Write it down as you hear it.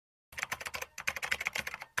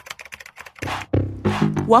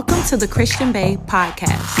Welcome to the Christian Bae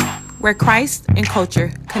podcast, where Christ and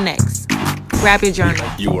culture connects. Grab your journal.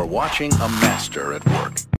 You are watching a master at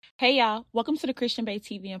work. Hey y'all, welcome to the Christian Bae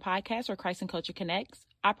TV and podcast, where Christ and culture connects.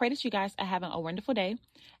 I pray that you guys are having a wonderful day.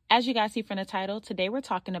 As you guys see from the title, today we're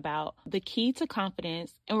talking about the key to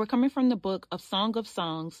confidence, and we're coming from the book of Song of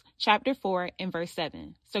Songs, chapter 4 and verse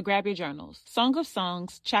 7. So grab your journals. Song of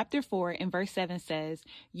Songs, chapter 4 and verse 7 says,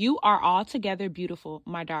 "You are altogether beautiful,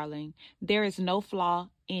 my darling. There is no flaw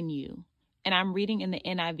in you." And I'm reading in the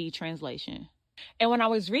NIV translation. And when I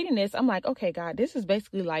was reading this, I'm like, okay, God, this is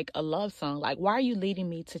basically like a love song. Like, why are you leading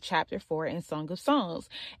me to chapter 4 in Song of Songs?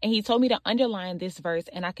 And he told me to underline this verse,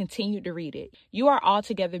 and I continued to read it. "You are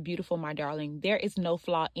altogether beautiful, my darling. There is no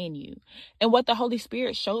flaw in you." And what the Holy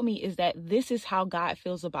Spirit showed me is that this is how God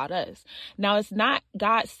feels about us. Now, it's not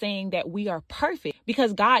God saying that we are perfect,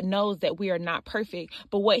 because God knows that we are not perfect.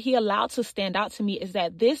 But what he allowed to stand out to me is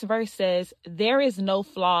that this verse says, there is no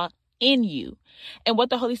flaw in you. And what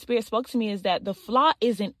the Holy Spirit spoke to me is that the flaw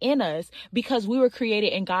isn't in us because we were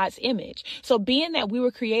created in God's image. So being that we were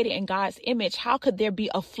created in God's image, how could there be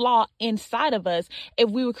a flaw inside of us if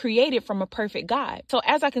we were created from a perfect God? So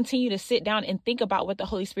as I continue to sit down and think about what the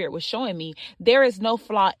Holy Spirit was showing me, there is no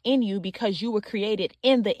flaw in you because you were created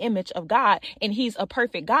in the image of God, and he's a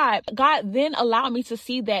perfect God. God then allowed me to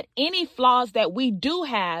see that any flaws that we do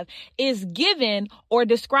have is given or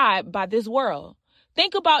described by this world.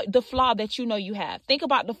 Think about the flaw that you know you have. Think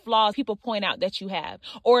about the flaws people point out that you have,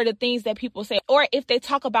 or the things that people say, or if they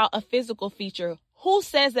talk about a physical feature, who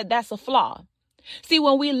says that that's a flaw? See,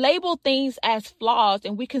 when we label things as flaws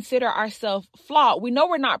and we consider ourselves flawed, we know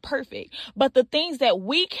we're not perfect. But the things that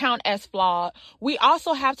we count as flawed, we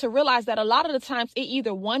also have to realize that a lot of the times it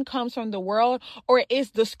either one comes from the world or it is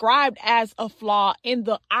described as a flaw in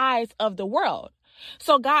the eyes of the world.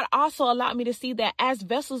 So God also allowed me to see that as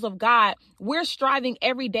vessels of God, we're striving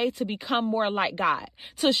every day to become more like God,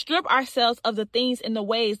 to strip ourselves of the things and the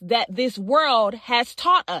ways that this world has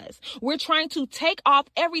taught us. We're trying to take off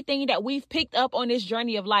everything that we've picked up on this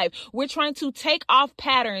journey of life. We're trying to take off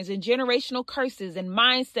patterns and generational curses and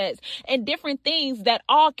mindsets and different things that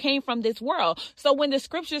all came from this world. So when the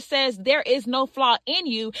scripture says there is no flaw in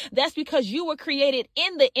you, that's because you were created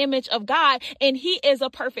in the image of God, and he is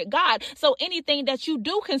a perfect God. So anything that you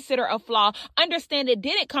do consider a flaw, understand it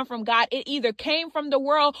didn't come from God. It either came from the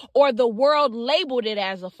world or the world labeled it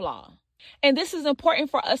as a flaw. And this is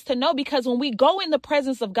important for us to know, because when we go in the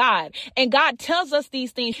presence of God and God tells us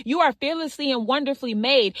these things, you are fearlessly and wonderfully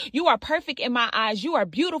made. You are perfect in my eyes. You are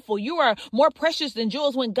beautiful. You are more precious than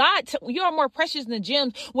jewels. You are more precious than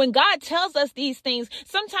gems. When God tells us these things,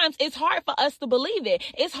 sometimes it's hard for us to believe it.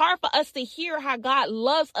 It's hard for us to hear how God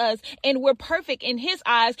loves us and we're perfect in his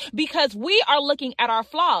eyes because we are looking at our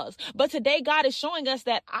flaws. But today God is showing us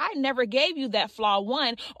that I never gave you that flaw,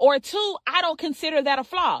 one, or two, I don't consider that a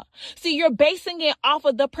flaw. See, you're basing it off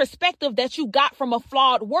of the perspective that you got from a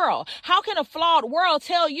flawed world. How can a flawed world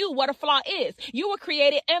tell you what a flaw is? You were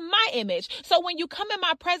created in my image. So when you come in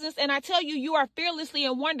my presence and I tell you you are fearlessly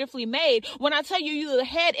and wonderfully made, when I tell you you're the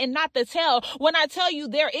head and not the tail, when I tell you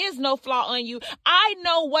there is no flaw on you, I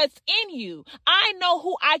know what's in you. I know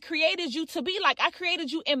who I created you to be like. I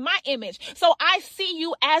created you in my image. So I see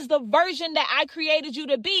you as the version that I created you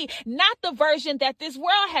to be, not the version that this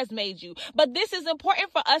world has made you. But this is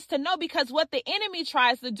important for us to know, because what the enemy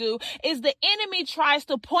tries to do is the enemy tries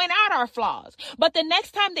to point out our flaws. But the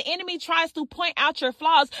next time the enemy tries to point out your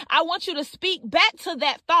flaws, I want you to speak back to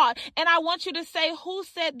that thought, and I want you to say, who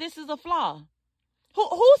said this is a flaw?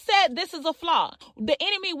 Who said this is a flaw? The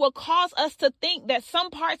enemy will cause us to think that some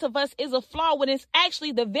parts of us is a flaw when it's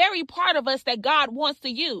actually the very part of us that God wants to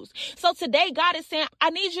use. So today God is saying, I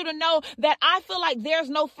need you to know that I feel like there's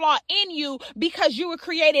no flaw in you because you were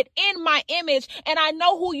created in my image and I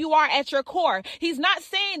know who you are at your core. He's not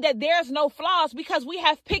saying that there's no flaws because we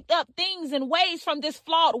have picked up things and ways from this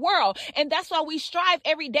flawed world. And that's why we strive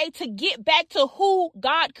every day to get back to who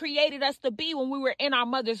God created us to be when we were in our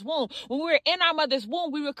mother's womb. When we were in our mother's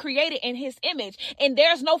womb, we were created in his image, and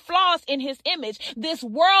there's no flaws in his image. This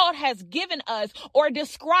world has given us or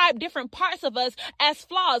described different parts of us as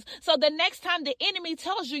flaws. So the next time the enemy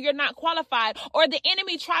tells you you're not qualified, or the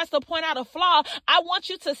enemy tries to point out a flaw, I want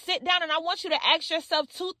you to sit down and I want you to ask yourself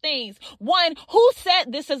two things. One, who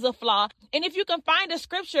said this is a flaw? And if you can find a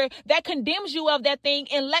scripture that condemns you of that thing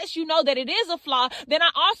and lets you know that it is a flaw, then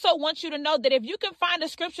I also want you to know that if you can find a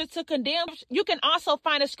scripture to condemn, you can also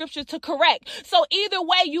find a scripture to correct. So either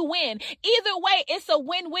way, you win. Either way, it's a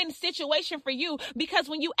win-win situation for you, because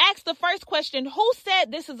when you ask the first question, who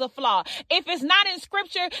said this is a flaw? If it's not in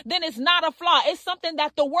scripture, then it's not a flaw. It's something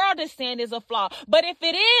that the world is saying is a flaw. But if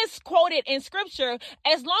it is quoted in scripture,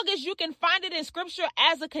 as long as you can find it in scripture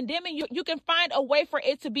as a condemning, you can find a way for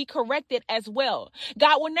it to be corrected as well.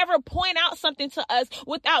 God will never point out something to us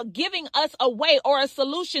without giving us a way or a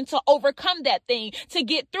solution to overcome that thing, to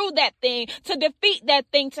get through that thing, to defeat that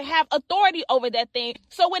thing, to have authority over that thing.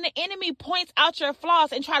 So when the enemy points out your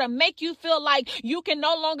flaws and try to make you feel like you can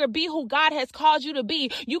no longer be who God has called you to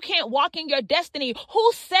be, you can't walk in your destiny,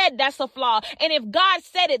 who said that's a flaw? And if God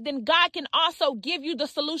said it, then God can also give you the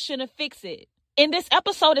solution to fix it. And this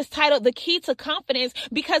episode is titled The Key to Confidence,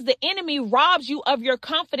 because the enemy robs you of your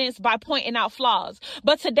confidence by pointing out flaws.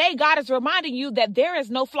 But today, God is reminding you that there is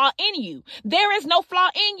no flaw in you. There is no flaw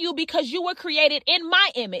in you because you were created in my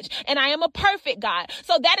image, and I am a perfect God.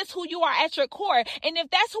 So that is who you are at your core. And if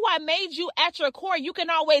that's who I made you at your core, you can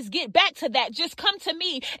always get back to that. Just come to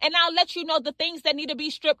me and I'll let you know the things that need to be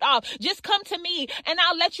stripped off. Just come to me and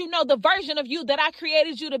I'll let you know the version of you that I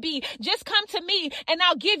created you to be. Just come to me and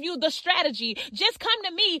I'll give you the strategy. Just come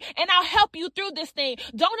to me and I'll help you through this thing.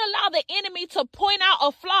 Don't allow the enemy to point out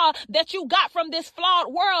a flaw that you got from this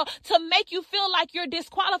flawed world to make you feel like you're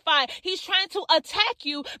disqualified. He's trying to attack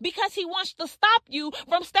you because he wants to stop you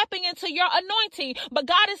from stepping into your anointing. But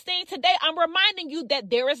God is saying today, I'm reminding you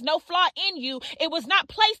that there is no flaw in you. It was not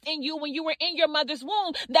placed in you when you were in your mother's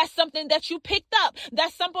womb. That's something that you picked up.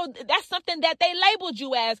 That's something that they labeled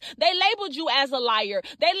you as. They labeled you as a liar.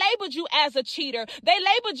 They labeled you as a cheater. They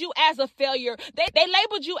labeled you as a failure. They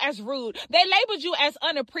labeled you as rude. They labeled you as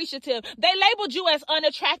unappreciative. They labeled you as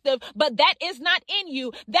unattractive, but that is not in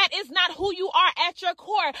you. That is not who you are at your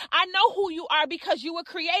core. I know who you are because you were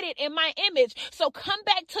created in my image. So come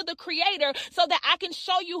back to the Creator so that I can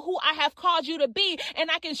show you who I have called you to be,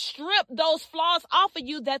 and I can strip those flaws off of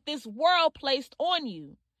you that this world placed on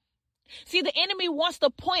you. See, the enemy wants to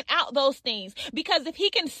point out those things because if he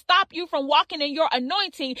can stop you from walking in your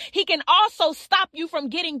anointing, he can also stop you from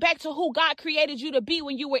getting back to who God created you to be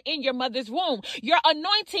when you were in your mother's womb. Your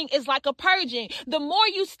anointing is like a purging. The more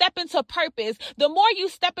you step into purpose, the more you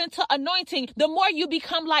step into anointing, the more you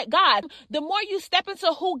become like God. The more you step into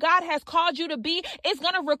who God has called you to be, it's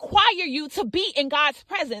going to require you to be in God's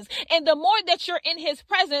presence. And the more that you're in his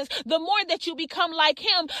presence, the more that you become like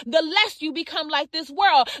him, the less you become like this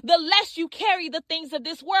world, the less you carry the things of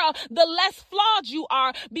this world, the less flawed you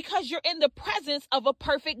are because you're in the presence of a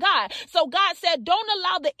perfect God. So God said, don't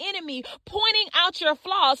allow the enemy pointing out your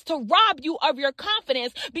flaws to rob you of your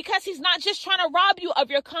confidence, because he's not just trying to rob you of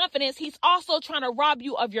your confidence, he's also trying to rob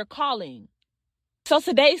you of your calling. So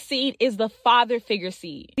today's seed is the father figure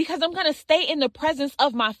seed, because I'm going to stay in the presence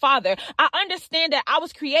of my father. I understand that I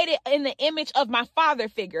was created in the image of my father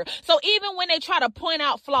figure. So even when they try to point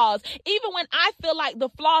out flaws, even when I feel like the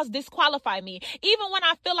flaws disqualify me, even when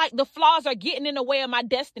I feel like the flaws are getting in the way of my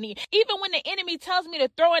destiny, even when the enemy tells me to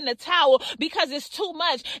throw in the towel because it's too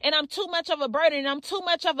much and I'm too much of a burden and I'm too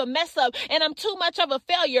much of a mess up and I'm too much of a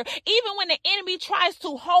failure, even when the enemy tries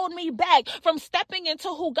to hold me back from stepping into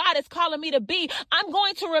who God is calling me to be, I'm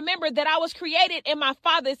going to remember that I was created in my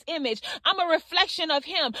father's image. I'm a reflection of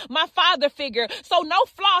him, my father figure. So no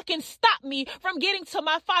flaw can stop me from getting to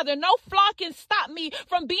my father. No flaw can stop me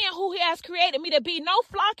from being who he has created me to be. No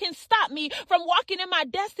flaw can stop me from walking in my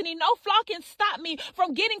destiny. No flaw can stop me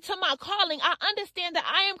from getting to my calling. I understand that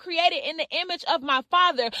I am created in the image of my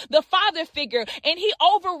father, the father figure, and he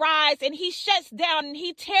overrides and he shuts down and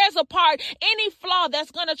he tears apart any flaw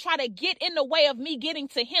that's going to try to get in the way of me getting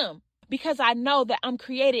to him. Because I know that I'm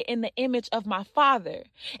created in the image of my father.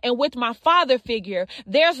 And with my father figure,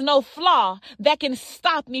 there's no flaw that can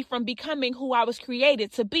stop me from becoming who I was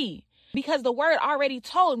created to be. Because the word already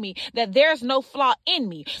told me that there's no flaw in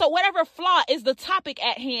me. So whatever flaw is the topic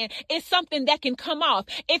at hand is something that can come off.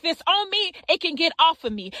 If it's on me, it can get off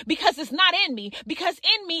of me because it's not in me. Because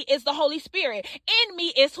in me is the Holy Spirit. In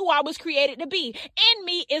me is who I was created to be. In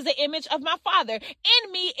me is the image of my father.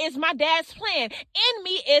 In me is my dad's plan. In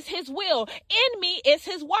me is his will. In me is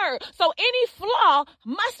his word. So any flaw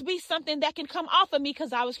must be something that can come off of me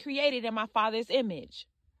because I was created in my father's image.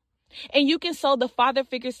 And you can sow the father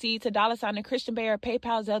figure seed to $ Christian Bay or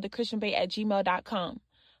PayPal Zelle christianbay@gmail.com.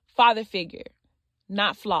 Father figure,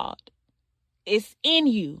 not flawed. It's in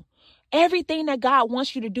you. Everything that God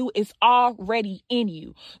wants you to do is already in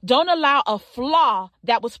you. Don't allow a flaw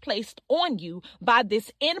that was placed on you by this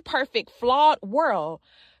imperfect, flawed world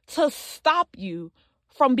to stop you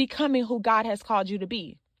from becoming who God has called you to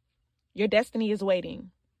be. Your destiny is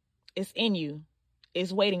waiting. It's in you.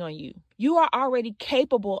 is waiting on you. You are already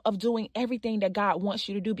capable of doing everything that God wants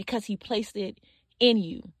you to do because he placed it in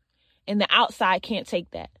you. And the outside can't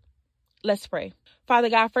take that. Let's pray. Father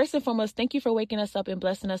God, first and foremost, thank you for waking us up and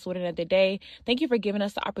blessing us with another day. Thank you for giving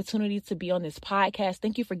us the opportunity to be on this podcast.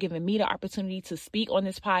 Thank you for giving me the opportunity to speak on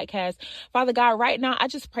this podcast. Father God, right now, I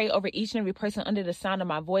just pray over each and every person under the sound of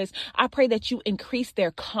my voice. I pray that you increase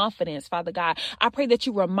their confidence, Father God. I pray that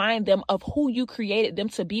you remind them of who you created them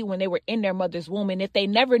to be when they were in their mother's womb. And if they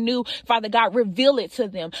never knew, Father God, reveal it to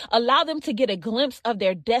them. Allow them to get a glimpse of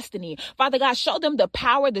their destiny. Father God, show them the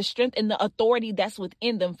power, the strength, and the authority that's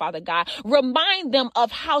within them, Father God. Remind them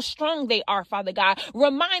of how strong they are, Father God.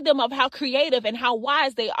 Remind them of how creative and how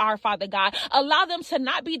wise they are, Father God. Allow them to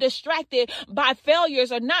not be distracted by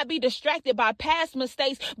failures or not be distracted by past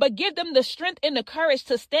mistakes, but give them the strength and the courage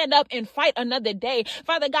to stand up and fight another day.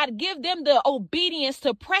 Father God, give them the obedience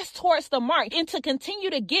to press towards the mark and to continue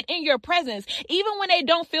to get in your presence, even when they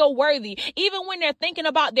don't feel worthy, even when they're thinking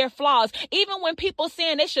about their flaws, even when people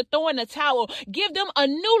saying they should throw in the towel. Give them a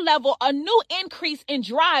new level, a new increase in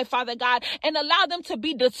drive, Father God, and allow them to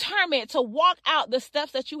be determined to walk out the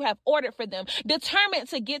steps that you have ordered for them, determined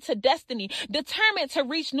to get to destiny, determined to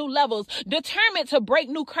reach new levels, determined to break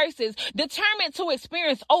new curses, determined to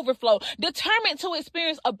experience overflow, determined to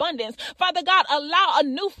experience abundance. Father God, allow a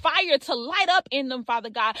new fire to light up in them, Father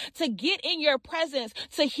God, to get in your presence,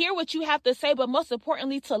 to hear what you have to say, but most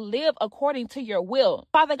importantly, to live according to your will.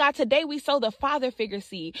 Father God, today we sow the father figure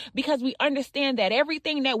seed because we understand that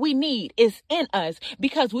everything that we need is in us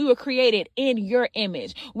because we were created in your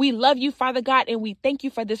image. We love you, Father God, and we thank you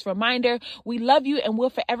for this reminder. We love you and we'll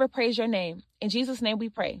forever praise your name. In Jesus' name we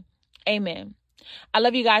pray. Amen. I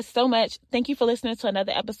love you guys so much. Thank you for listening to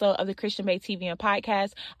another episode of the Christian Bae TV and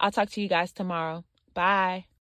podcast. I'll talk to you guys tomorrow. Bye.